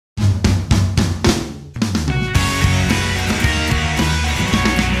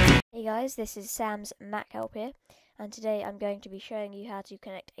guys, this is Sam's Mac Help here, and today I'm going to be showing you how to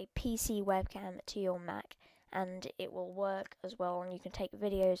connect a PC webcam to your Mac, and it will work as well, and you can take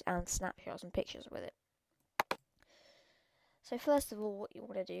videos and snapshots and pictures with it. So first of all, what you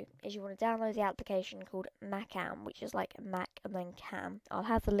want to do is you want to download the application called Macam, which is like Mac and then Cam. I'll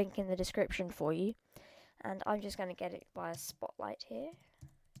have the link in the description for you, and I'm just going to get it by a spotlight here.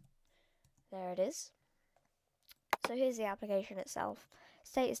 There it is. So here's the application itself.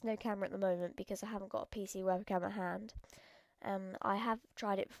 Status no camera at the moment because I haven't got a PC webcam at hand. I have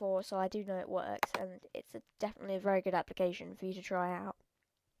tried it before, so I do know it works, and it's definitely a very good application for you to try out.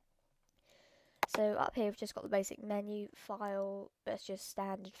 So up here we've just got the basic menu, file, that's just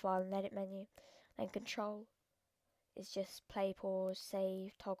standard file and edit menu. Then control is just play, pause,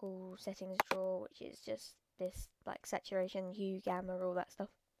 save, toggle, settings, draw, which is just this like saturation, hue, gamma, all that stuff.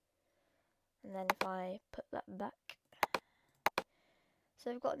 And then if I put that back, so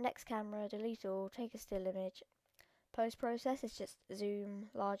we've got next camera, delete all, take a still image. Post process is just zoom,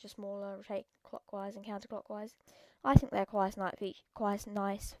 larger, smaller, rotate clockwise and counterclockwise. I think they're quite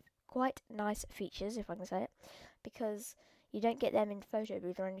nice features, if I can say it, because you don't get them in photo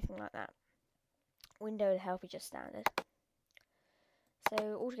booth or anything like that. Window and help is just standard.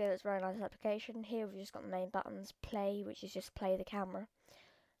 So altogether it's a very nice application. Here we've just got the main buttons, play, which is just play the camera,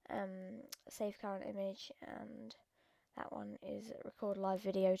 save current image, and that one is record live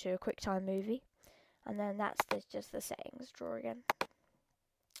video to a QuickTime movie, and then that's just the settings, draw again.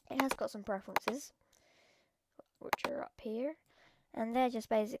 It has got some preferences, which are up here, and they're just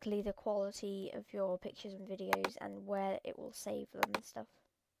basically the quality of your pictures and videos and where it will save them and stuff.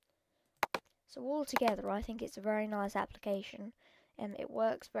 So altogether I think it's a very nice application, and it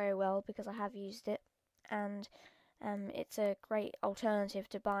works very well because I have used it, and it's a great alternative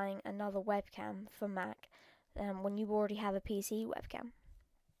to buying another webcam for Mac when you already have a PC webcam.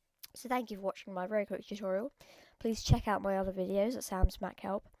 So thank you for watching my very quick tutorial. Please check out my other videos at Sam's Mac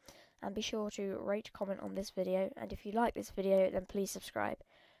Help, and be sure to rate, comment on this video, and if you like this video then please subscribe.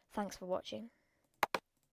 Thanks for watching.